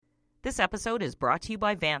This episode is brought to you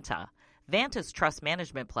by Vanta. Vanta's trust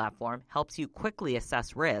management platform helps you quickly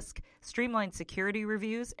assess risk, streamline security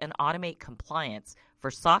reviews, and automate compliance for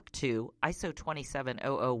SOC 2, ISO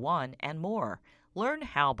 27001, and more. Learn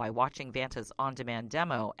how by watching Vanta's on-demand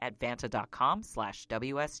demo at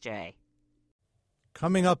vanta.com/WSJ.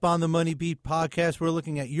 Coming up on the Money Beat podcast, we're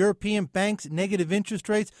looking at European banks, negative interest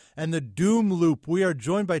rates, and the doom loop. We are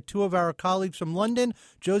joined by two of our colleagues from London,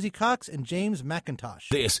 Josie Cox and James Mackintosh.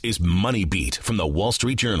 This is Money Beat from the Wall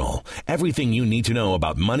Street Journal. Everything you need to know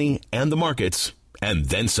about money and the markets, and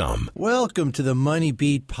then some. Welcome to the Money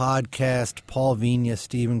Beat podcast. Paul Vigna,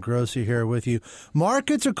 Stephen Grossi here with you.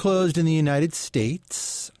 Markets are closed in the United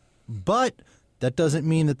States, but that doesn't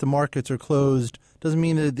mean that the markets are closed. Doesn't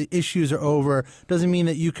mean that the issues are over. Doesn't mean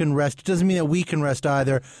that you can rest. Doesn't mean that we can rest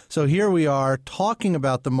either. So here we are talking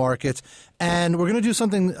about the markets, and we're going to do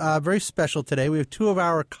something very special today. We have two of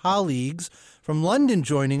our colleagues from London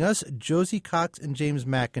joining us, Josie Cox and James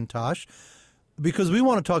Mackintosh, because we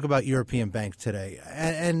want to talk about European banks today.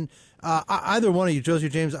 And either one of you, Josie or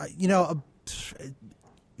James,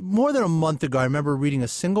 more than a month ago, I remember reading a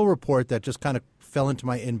single report that just kind of fell into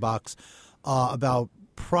my inbox about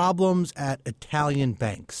problems at Italian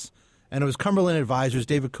banks. And it was Cumberland Advisors,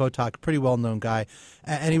 David Kotak, a pretty well-known guy,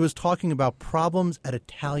 and he was talking about problems at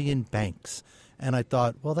Italian banks. And I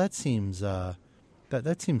thought, well, that seems that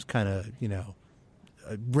seems kind of,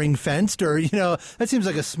 ring-fenced, or, that seems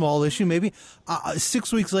like a small issue maybe.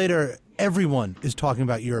 6 weeks later, everyone is talking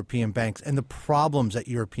about European banks and the problems at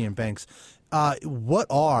European banks.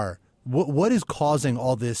 What is causing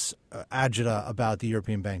all this agita about the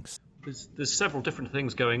European banks? There's several different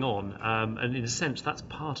things going on, and in a sense that's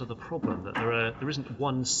part of the problem, that there isn't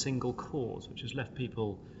one single cause, which has left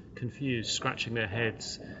people confused, scratching their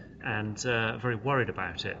heads, and very worried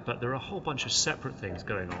about it. But there are a whole bunch of separate things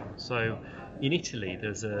going on. So in Italy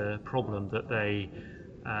there's a problem that they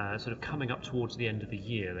sort of coming up towards the end of the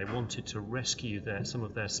year, they wanted to rescue some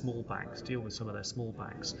of their small banks, deal with some of their small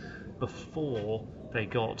banks before they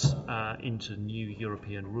got into new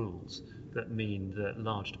European rules that mean that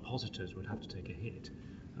large depositors would have to take a hit,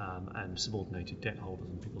 and subordinated debt holders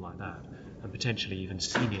and people like that, and potentially even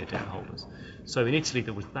senior debt holders. So in Italy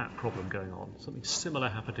there was that problem going on. Something similar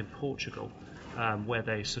happened in Portugal, where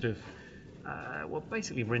they sort of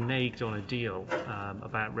basically reneged on a deal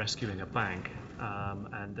about rescuing a bank,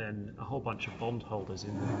 and then a whole bunch of bondholders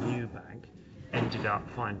in the new bank ended up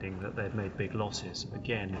finding that they'd made big losses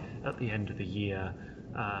again at the end of the year,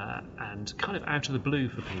 and kind of out of the blue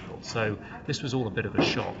for people. So this was all a bit of a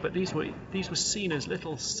shock, but these were seen as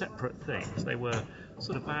little separate things. They were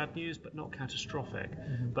sort of bad news, but not catastrophic.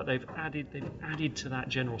 But they've added to that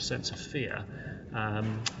general sense of fear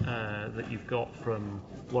that you've got from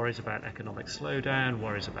worries about economic slowdown,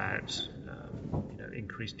 worries about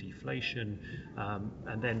increased deflation,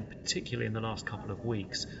 and then particularly in the last couple of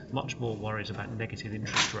weeks, much more worries about negative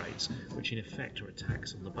interest rates, which in effect are a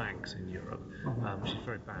tax on the banks in Europe, which is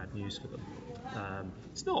very bad news for them.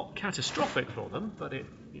 It's not catastrophic for them, but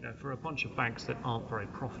for a bunch of banks that aren't very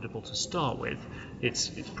profitable to start with, it's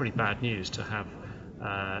pretty bad news to have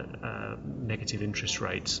negative interest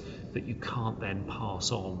rates that you can't then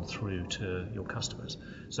pass on through to your customers.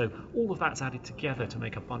 So all of that's added together to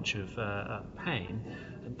make a bunch of pain.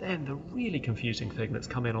 And then the really confusing thing that's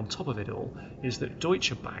come in on top of it all is that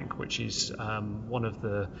Deutsche Bank, which is one of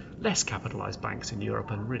the less capitalized banks in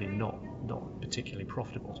Europe and really not particularly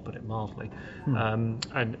profitable, to put it mildly, and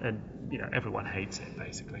everyone hates it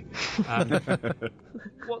basically.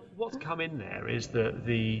 What's come in there is that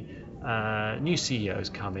the new CEO's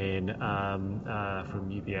come in from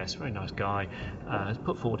UBS, very nice guy, has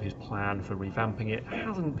put forward his plan for revamping it.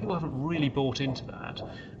 People haven't really bought into that,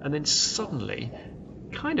 and then suddenly,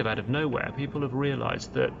 kind of out of nowhere, people have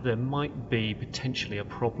realised that there might be potentially a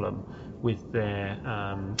problem with their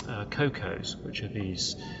COCOs, which are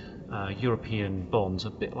these European bonds, a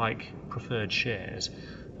bit like preferred shares,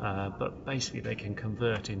 but basically they can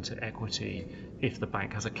convert into equity if the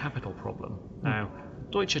bank has a capital problem. Now,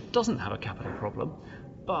 Deutsche doesn't have a capital problem,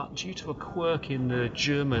 but due to a quirk in the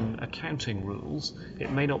German accounting rules,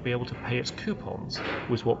 it may not be able to pay its coupons,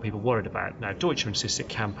 was what people worried about. Now, Deutsche insists it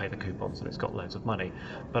can pay the coupons and it's got loads of money,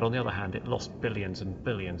 but on the other hand, it lost billions and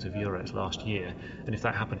billions of euros last year, and if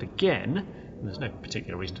that happened again, and there's no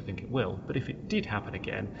particular reason to think it will, but if it did happen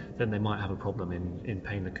again, then they might have a problem in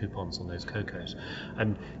paying the coupons on those COCOs.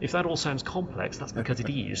 And if that all sounds complex, that's because it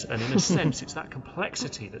is, and in a sense, it's that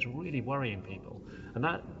complexity that's really worrying people, and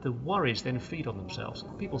that the worries then feed on themselves.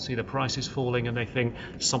 People see the prices falling and they think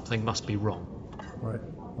something must be wrong. Right.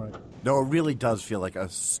 No, it really does feel like a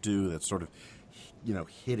stew that's sort of,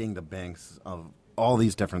 hitting the banks of all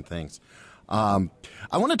these different things.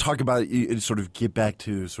 I want to talk about sort of get back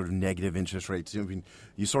to sort of negative interest rates. I mean,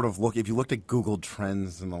 you sort of look, if you looked at Google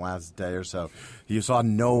Trends in the last day or so, you saw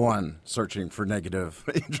no one searching for negative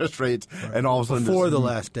interest rates, right. And all of a sudden before the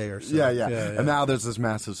last day or so. Yeah. And now there's this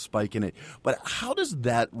massive spike in it. But how does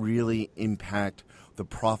that really impact the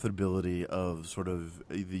profitability of sort of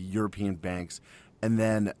the European banks, and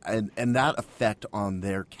then and that effect on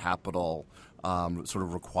their capital sort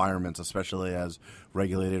of requirements, especially as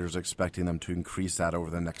regulators are expecting them to increase that over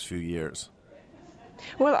the next few years?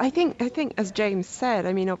 Well, I think as James said,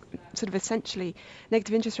 I mean, sort of essentially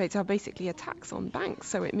negative interest rates are basically a tax on banks.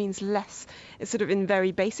 So it means less, it's sort of in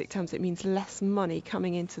very basic terms, it means less money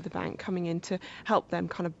coming into the bank, coming in to help them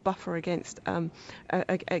kind of buffer against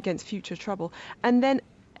future trouble. And then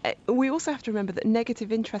we also have to remember that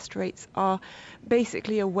negative interest rates are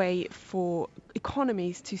basically a way for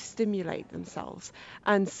economies to stimulate themselves.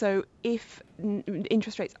 And so if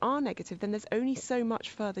interest rates are negative, then there's only so much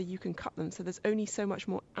further you can cut them. So there's only so much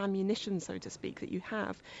more ammunition, so to speak, that you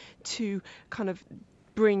have to kind of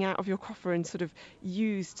bring out of your coffer and sort of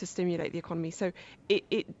use to stimulate the economy. So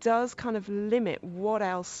it does kind of limit what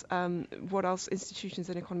else institutions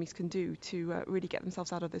and economies can do to really get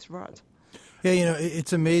themselves out of this rut. Yeah,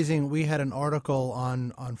 it's amazing. We had an article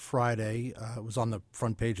on Friday. It was on the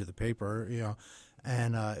front page of the paper,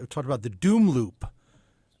 and it talked about the doom loop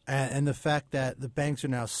and the fact that the banks are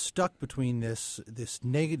now stuck between these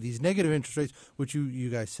negative interest rates, which you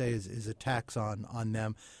guys say is a tax on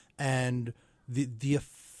them, and the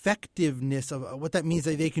effectiveness of what that means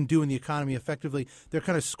that they can do in the economy effectively. They're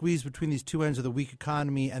kind of squeezed between these two ends of the weak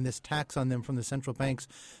economy and this tax on them from the central banks.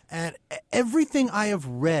 And everything I have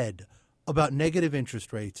read about negative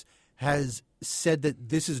interest rates has said that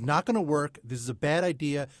this is not going to work. This is a bad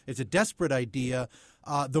idea. It's a desperate idea.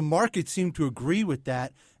 The markets seem to agree with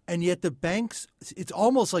that. And yet the banks, it's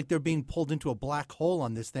almost like they're being pulled into a black hole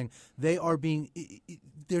on this thing. They're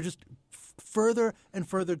just further and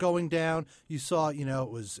further going down. You saw, it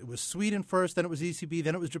was Sweden first, then it was ECB,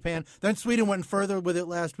 then it was Japan, then Sweden went further with it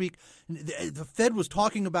last week. The Fed was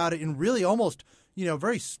talking about it in really almost,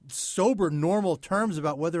 very sober, normal terms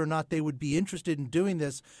about whether or not they would be interested in doing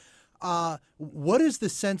this. What is the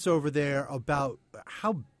sense over there about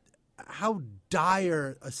how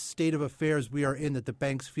dire a state of affairs we are in that the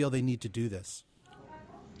banks feel they need to do this?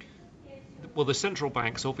 Well, the central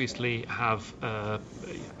banks obviously have a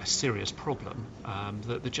serious problem,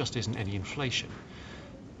 that there just isn't any inflation.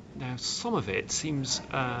 Now, some of it seems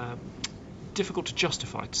difficult to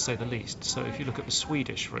justify, to say the least. So if you look at the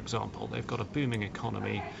Swedish, for example, they've got a booming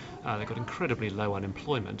economy, they've got incredibly low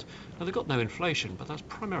unemployment. Now, they've got no inflation, but that's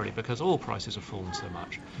primarily because oil prices have fallen so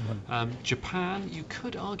much. Japan, you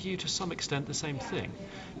could argue to some extent the same thing.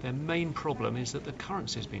 Their main problem is that the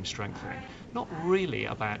currency has been strengthening. Not really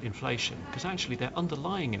about inflation, because actually their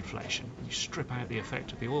underlying inflation, when you strip out the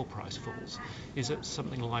effect of the oil price falls, is at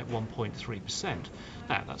something like 1.3%.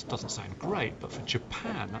 Now, that doesn't sound great, but for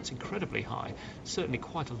Japan, that's incredibly high. Certainly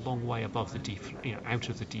quite a long way above out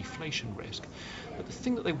of the deflation risk. But the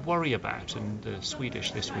thing that they worry about, and the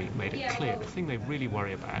Swedish this week made it clear, the thing they really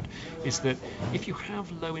worry about is that if you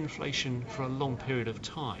have low inflation for a long period of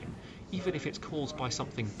time, even if it's caused by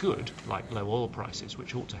something good, like low oil prices,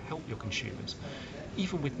 which ought to help your consumers,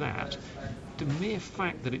 even with that, the mere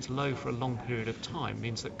fact that it's low for a long period of time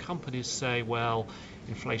means that companies say, well,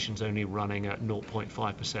 inflation's only running at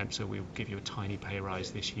 0.5%, so we'll give you a tiny pay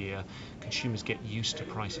rise this year. Consumers get used to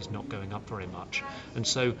prices not going up very much. And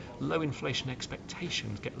so low inflation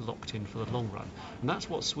expectations get locked in for the long run. And that's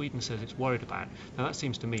what Sweden says it's worried about. Now, that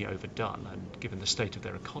seems to me overdone, and given the state of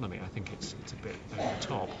their economy, I think it's a bit over the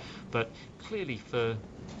top. But clearly for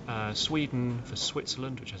Sweden, for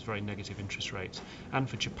Switzerland, which has very negative interest rates, and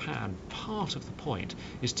for Japan, part of the point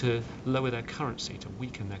is to lower their currency, to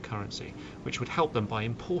weaken their currency, which would help them by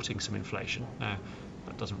importing some inflation. Now,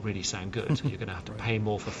 that doesn't really sound good. You're going to have to pay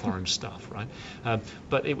more for foreign stuff, right?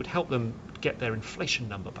 But it would help them get their inflation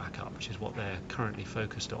number back up, which is what they're currently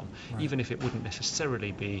focused on, right, even if it wouldn't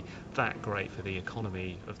necessarily be that great for the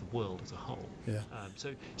economy of the world as a whole. Yeah. So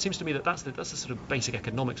it seems to me that that's the sort of basic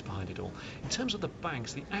economics behind it all. In terms of the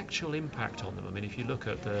banks, the actual impact on them, I mean, if you look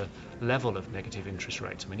at the level of negative interest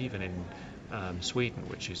rates, I mean, even in Sweden,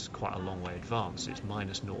 which is quite a long way advanced, it's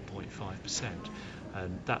minus 0.5%.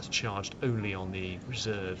 And that's charged only on the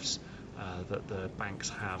reserves that the banks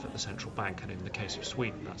have at the central bank, and in the case of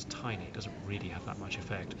Sweden, that's tiny. It doesn't really have that much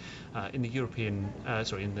effect. In the in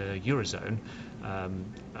the eurozone,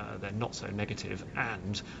 they're not so negative,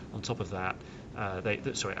 and on top of that,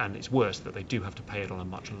 and it's worse that they do have to pay it on a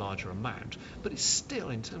much larger amount. But it's still,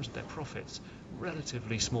 in terms of their profits,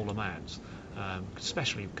 relatively small amounts.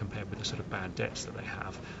 especially compared with the sort of bad debts that they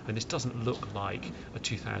have. And this doesn't look like a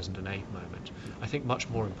 2008 moment. I think much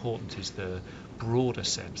more important is the broader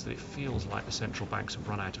sense that it feels like the central banks have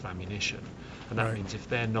run out of ammunition. And that means if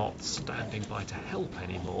they're not standing by to help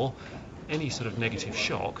anymore, any sort of negative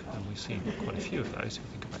shock, and we've seen quite a few of those if we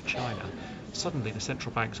think about China, suddenly the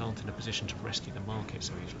central banks aren't in a position to rescue the market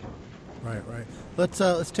so easily. Right.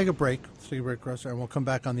 Let's take a break. Grocer, and we'll come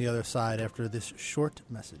back on the other side after this short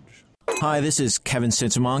message. Hi, this is Kevin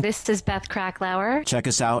Sitzemong. This is Beth Kracklauer. Check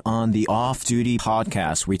us out on the Off Duty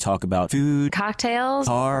podcast. We talk about food, cocktails,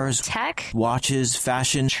 cars, tech, watches,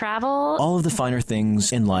 fashion, travel, all of the finer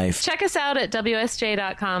things in life. Check us out at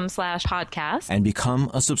WSJ.com/podcast. And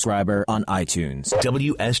become a subscriber on iTunes.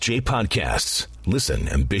 WSJ Podcasts. Listen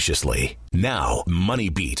ambitiously. Now, Money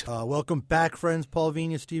Beat. Welcome back, friends. Paul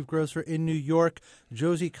Vigna, Steve Grocer in New York,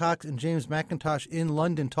 Josie Cox and James Mackintosh in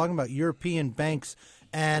London, talking about European banks.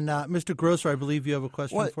 And Mr. Grocer, I believe you have a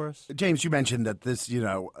question for us? James, you mentioned that this,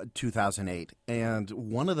 2008. And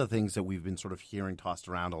one of the things that we've been sort of hearing tossed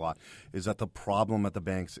around a lot is that the problem at the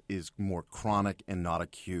banks is more chronic and not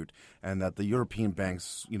acute, and that the European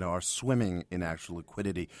banks, are swimming in actual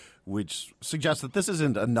liquidity, which suggests that this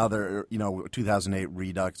isn't another, 2008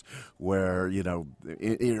 redux where,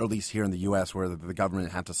 at least here in the U.S., where the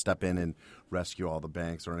government had to step in and rescue all the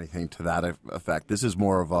banks or anything to that effect. This is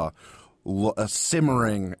more of a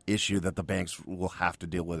simmering issue that the banks will have to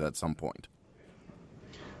deal with at some point.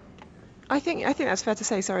 I think that's fair to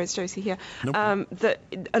say. Sorry, it's Josie here. Nope. That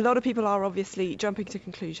a lot of people are obviously jumping to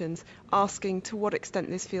conclusions, asking to what extent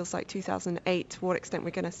this feels like 2008, to what extent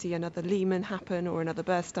we're going to see another Lehman happen or another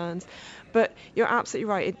Bear Stearns. But you're absolutely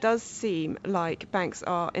right. It does seem like banks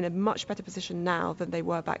are in a much better position now than they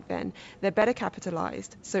were back then. They're better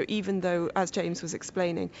capitalized. So even though, as James was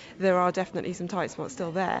explaining, there are definitely some tight spots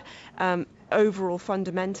still there, overall,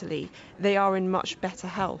 fundamentally, they are in much better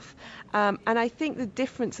health. And I think the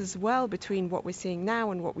difference as well between what we're seeing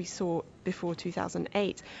now and what we saw before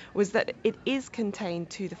 2008 was that it is contained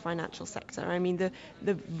to the financial sector. I mean, the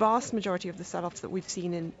vast majority of the sell-offs that we've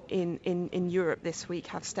seen in Europe this week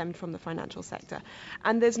have stemmed from the financial sector.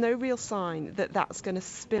 And there's no real sign that that's going to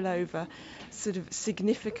spill over sort of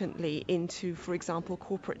significantly into, for example,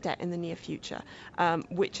 corporate debt in the near future,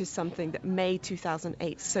 which is something that made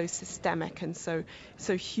 2008 so systemic and so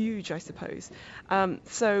huge, I suppose.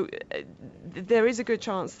 So there is a good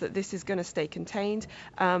chance that this is going to stay contained.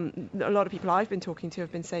 A lot of people I've been talking to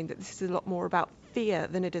have been saying that this is a lot more about fear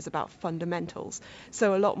than it is about fundamentals.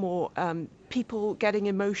 So a lot more people getting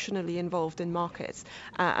emotionally involved in markets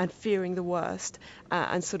and fearing the worst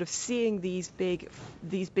and sort of seeing these big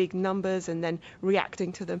numbers and then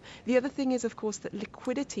reacting to them. The other thing is, of course, that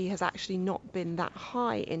liquidity has actually not been that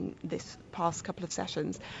high in this past couple of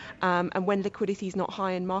sessions. And when liquidity is not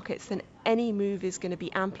high in markets, then any move is going to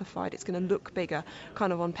be amplified. It's going to look bigger,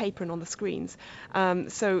 kind of on paper and on the screens.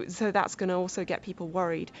 So that's going to also get people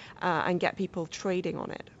worried and get people trading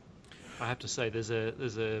on it. I have to say, there's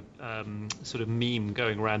a sort of meme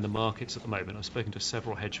going around the markets at the moment. I've spoken to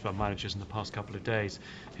several hedge fund managers in the past couple of days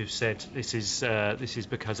who've said this is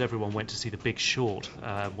because everyone went to see The Big Short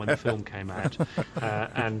when the film came out,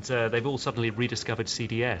 and they've all suddenly rediscovered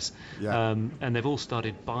CDS, and they've all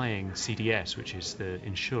started buying CDS, which is the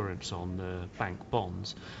insurance on the bank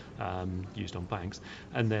bonds used on banks,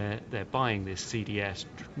 and they're buying this CDS,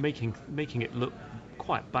 making it look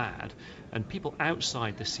quite bad. And people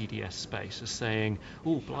outside the CDS space are saying,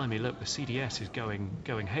 "Oh, blimey, look, the CDS is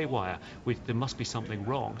going haywire. There must be something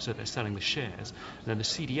wrong." So they're selling the shares. And then the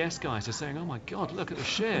CDS guys are saying, "Oh my God, look at the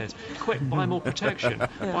shares! Quick, buy more protection,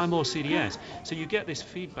 buy more CDS." So you get this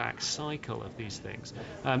feedback cycle of these things.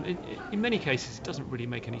 In many cases, it doesn't really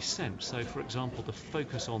make any sense. So, for example, the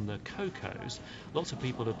focus on the CoCos, lots of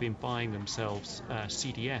people have been buying themselves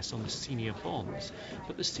CDS on the senior bonds,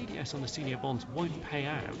 but the CDS on the senior bonds won't pay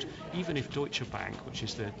out, even if Deutsche Bank, which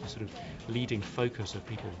is the sort of leading focus of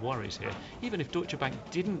people's worries here, even if Deutsche Bank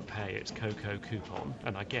didn't pay its CoCo coupon,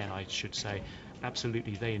 and again I should say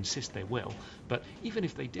absolutely they insist they will, but even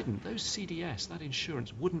if they didn't, those CDS, that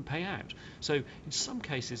insurance, wouldn't pay out. So in some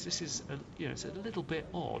cases this is it's a little bit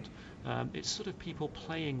odd. It's sort of people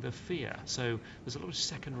playing the fear. So there's a lot of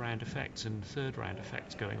second round effects and third round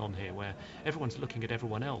effects going on here, where everyone's looking at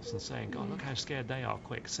everyone else and saying, "God, look how scared they are!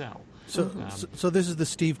 Quick, sell." So this is the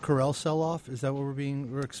Steve Carell sell-off. Is that what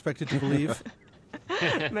we're expected to believe?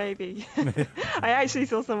 Maybe. I actually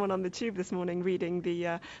saw someone on the tube this morning reading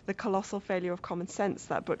the Colossal Failure of Common Sense,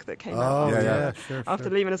 that book that came out after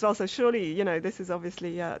Lehman as well. So surely, this is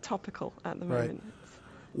obviously topical at the moment.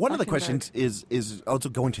 One of the questions is also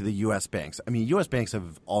going to the U.S. banks. I mean, U.S. banks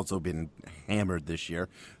have also been hammered this year.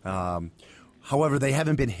 However, they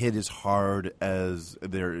haven't been hit as hard as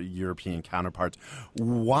their European counterparts.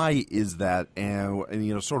 Why is that?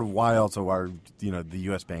 And sort of why also are the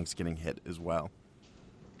U.S. banks getting hit as well?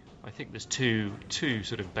 I think there's two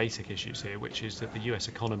sort of basic issues here, which is that the US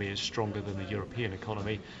economy is stronger than the European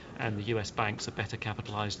economy, and the US banks are better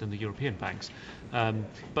capitalized than the European banks.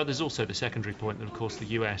 But there's also the secondary point that, of course, the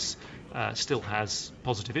US still has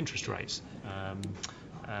positive interest rates, and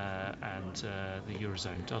the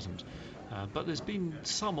Eurozone doesn't. But there's been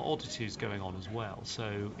some oddities going on as well.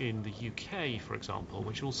 So in the UK, for example,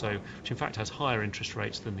 which in fact has higher interest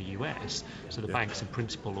rates than the US, so the banks in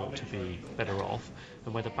principle ought to be better off,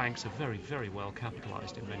 and where the banks are very, very well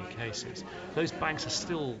capitalised in many cases, those banks are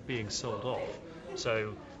still being sold off.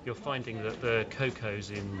 So you're finding that the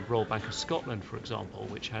CoCos in Royal Bank of Scotland, for example,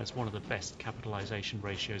 which has one of the best capitalisation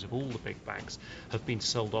ratios of all the big banks, have been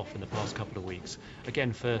sold off in the past couple of weeks.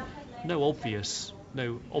 Again, for no obvious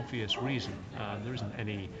reason. There isn't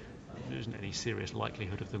any serious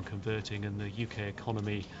likelihood of them converting, and the UK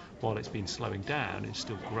economy, while it's been slowing down, is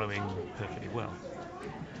still growing perfectly well.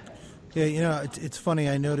 Yeah, it's funny.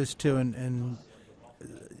 I noticed too, and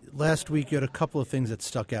last week you had a couple of things that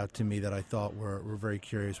stuck out to me that I thought were very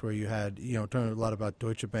curious. Where you had talking a lot about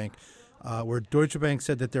Deutsche Bank, where Deutsche Bank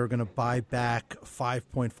said that they were going to buy back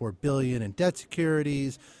 $5.4 billion in debt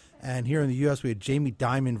securities. And here in the U.S., we had Jamie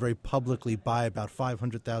Dimon very publicly buy about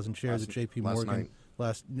 500,000 shares of J.P. Morgan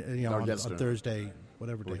on Thursday,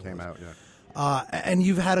 whatever day it came was. out. Yeah. And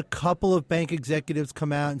you've had a couple of bank executives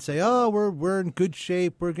come out and say, "Oh, we're in good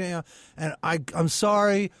shape. We're going." And I'm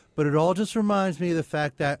sorry, but it all just reminds me of the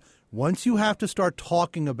fact that once you have to start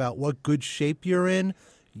talking about what good shape you're in,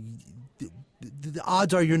 the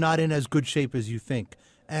odds are you're not in as good shape as you think.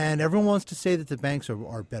 And everyone wants to say that the banks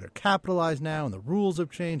are better capitalized now and the rules have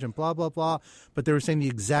changed and blah, blah, blah. But they were saying the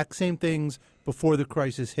exact same things before the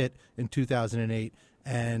crisis hit in 2008.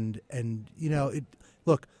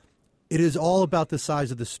 Look, it is all about the size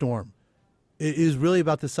of the storm. It is really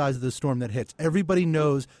about the size of the storm that hits. Everybody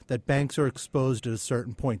knows that banks are exposed at a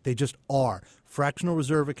certain point. They just are. Fractional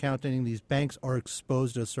reserve accounting, these banks are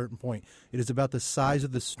exposed at a certain point. It is about the size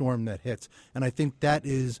of the storm that hits. And I think that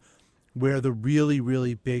is where the really,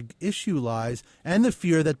 really big issue lies, and the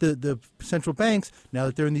fear that the central banks, now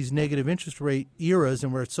that they're in these negative interest rate eras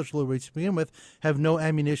and we're at such low rates to begin with, have no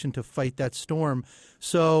ammunition to fight that storm.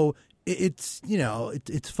 So it's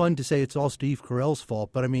fun to say it's all Steve Carell's fault,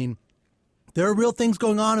 but I mean, there are real things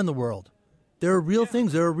going on in the world. There are real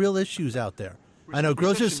things. There are real issues out there. I know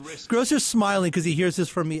Grosser's smiling because he hears this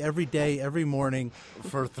from me every day, every morning.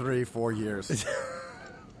 For 3-4 years.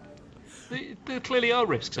 There clearly are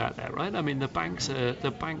risks out there, right? I mean, the banks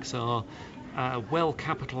are well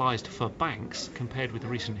capitalized for banks compared with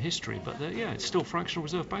recent history, but it's still fractional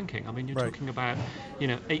reserve banking. I mean, you're talking about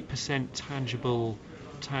 8% tangible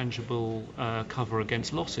cover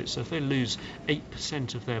against losses. So if they lose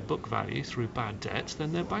 8% of their book value through bad debts,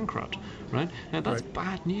 then they're bankrupt, right? Now that's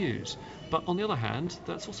bad news. But on the other hand,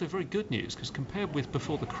 that's also very good news, because compared with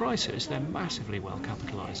before the crisis, they're massively well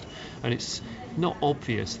capitalized. And it's not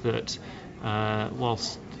obvious that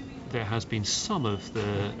whilst there has been some of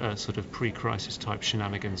the sort of pre-crisis type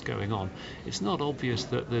shenanigans going on, it's not obvious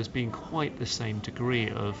that there's been quite the same degree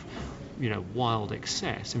of wild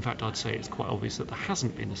excess. In fact, I'd say it's quite obvious that there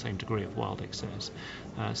hasn't been the same degree of wild excess.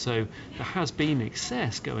 So there has been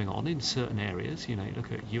excess going on in certain areas. You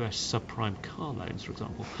look at US subprime car loans, for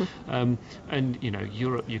example. And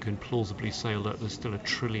Europe, you can plausibly say, look, there's still $1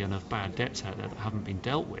 trillion of bad debts out there that haven't been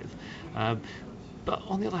dealt with. But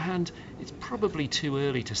on the other hand, it's probably too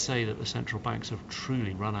early to say that the central banks have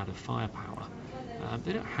truly run out of firepower.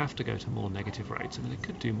 They don't have to go to more negative rates. I mean, they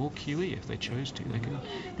could do more QE if they chose to.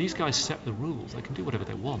 These guys set the rules. They can do whatever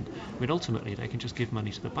they want. I mean, ultimately, they can just give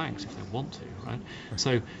money to the banks if they want to, right?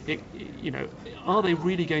 So, are they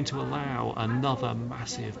really going to allow another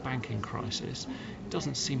massive banking crisis? It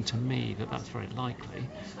doesn't seem to me that that's very likely.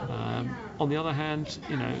 On the other hand,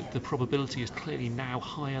 the probability is clearly now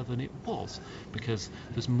higher than it was, because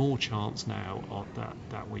there's more chance now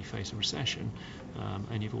that we face a recession,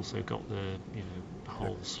 and you've also got the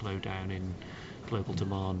whole slowdown in global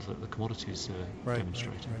demand that the commodities are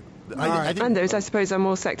demonstrating. Right. And those, I suppose, are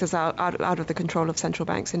more sectors out of the control of central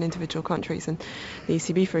banks in individual countries, and the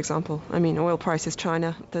ECB, for example. I mean, oil prices,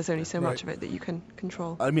 China, there's only so much of it that you can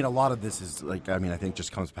control. I mean, a lot of this is I think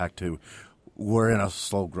just comes back to we're in a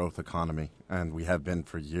slow growth economy, and we have been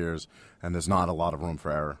for years, and there's not a lot of room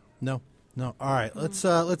for error. No. All right, let's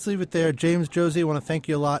leave it there. James, Josie, I want to thank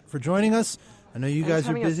you a lot for joining us. I know you guys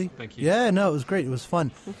are busy. Thank you. Yeah, no, it was great. It was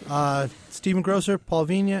fun. Stephen Grosser, Paul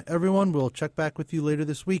Vigna, everyone. We'll check back with you later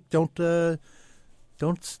this week. Don't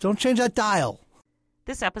Don't change that dial.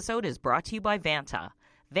 This episode is brought to you by Vanta.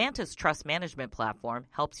 Vanta's trust management platform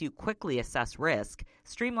helps you quickly assess risk,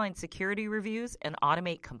 streamline security reviews, and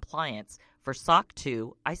automate compliance for SOC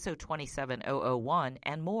 2, ISO 27001,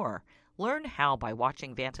 and more. Learn how by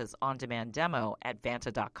watching Vanta's on-demand demo at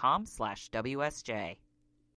vanta.com/WSJ.